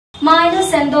Mayannur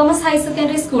saint Thomas higher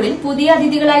secondary സ്കൂളിൽ പുതിയ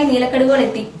അതിഥികളായി നീലക്കടുവകൾ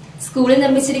എത്തി. സ്കൂളിൽ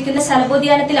നിർമ്മിച്ചിരിക്കുന്ന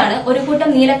ശലഭോദ്യാനത്തിലാണ് ഒരു കൂട്ടം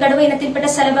നീലക്കടുവ ഇനത്തിൽപ്പെട്ട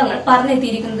ശലഭങ്ങൾ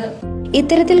പറന്നെത്തിയിരിക്കുന്നത്.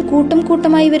 ഇത്തരത്തിൽ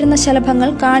കൂട്ടമായി വരുന്ന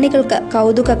ശലഭങ്ങൾ കാണികൾക്ക്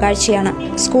കൗതുക കാഴ്ചയാണ്.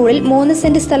 സ്കൂളിൽ 3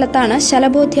 സെന്റ് സ്ഥലത്താണ്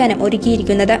ശലഭോദ്യാനം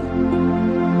ഒരുക്കിയിരിക്കുന്നത്.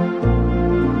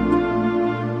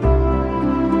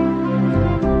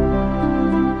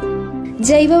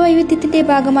 ജൈവവൈവിധ്യത്തിന്റെ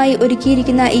ഭാഗമായി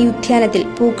ഒരുക്കിയിരിക്കുന്ന ഈ ഉദ്യാനത്തിൽ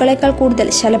പൂക്കളേക്കാൾ കൂടുതൽ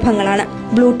ശലഭങ്ങളാണ്.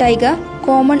 ബ്ലൂ ടൈഗർ,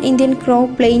 കോമൺ ഇന്ത്യൻ ക്രോ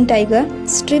പ്ലെയിൻ ടൈഗർ,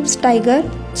 സ്ട്രിപ്സ് ടൈഗർ,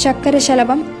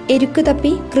 ചക്കരശലഭം,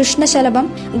 എരുക്കുതപ്പി, കൃഷ്ണശലഭം,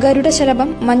 ഗരുഡശലഭം,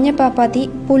 മഞ്ഞപ്പാപ്പാത്തി,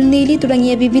 പുൽനീലി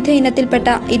തുടങ്ങിയ വിവിധ ഇനത്തിൽപ്പെട്ട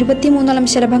 23ഓളം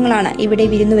ശലഭങ്ങളാണ് ഇവിടെ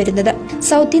വിരുന്നുവരുന്നത്.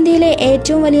 സൗത്ത് ഇന്ത്യയിലെ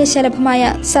ഏറ്റവും വലിയ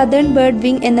ശലഭമായ സദേൺ ബേർഡ്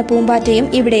വിംഗ് എന്ന പൂമ്പാറ്റയും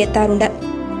ഇവിടെ എത്താറുണ്ട്.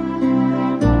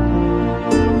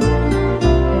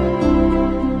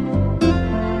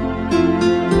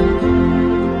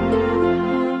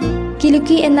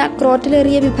 കിലുക്കി എന്ന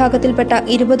ക്രോറ്റലേറിയ വിഭാഗത്തിൽപ്പെട്ട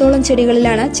 20ഓളം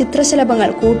ചെടികളിലാണ് ചിത്രശലഭങ്ങൾ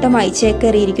കൂട്ടമായി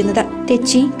ചേക്കേറിയിരിക്കുന്നത്.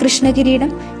 തെച്ചി, കൃഷ്ണകിരീടം,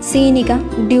 സീനിക,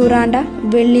 ഡ്യൂറാണ്ട,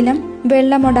 വെള്ളിനം,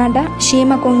 വെള്ളമൊടാണ്ട,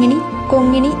 ശീമകൊങ്ങിണി,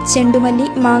 കൊങ്ങിണി, ചെണ്ടുമല്ലി,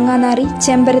 മാങ്ങാനാറി,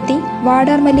 ചെമ്പരത്തി,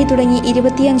 വാടാർമല്ലി തുടങ്ങി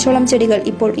 25ഓളം ചെടികൾ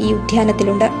ഇപ്പോൾ ഈ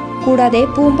ഉദ്യാനത്തിലുണ്ട്. കൂടാതെ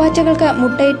പൂമ്പാറ്റകൾക്ക്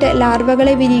മുട്ടയിട്ട്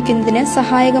ലാർവകളെ വിരിയിക്കുന്നതിന്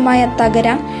സഹായകമായ തകര,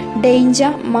 ഡെയിഞ്ച,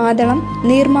 മാതളം,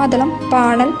 നീർമാതളം,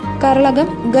 പാണൽ, കർളകം,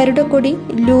 ഗരുഡക്കൊടി,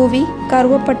 ലൂവി,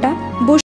 കറുവപ്പട്ട, ബുഷ്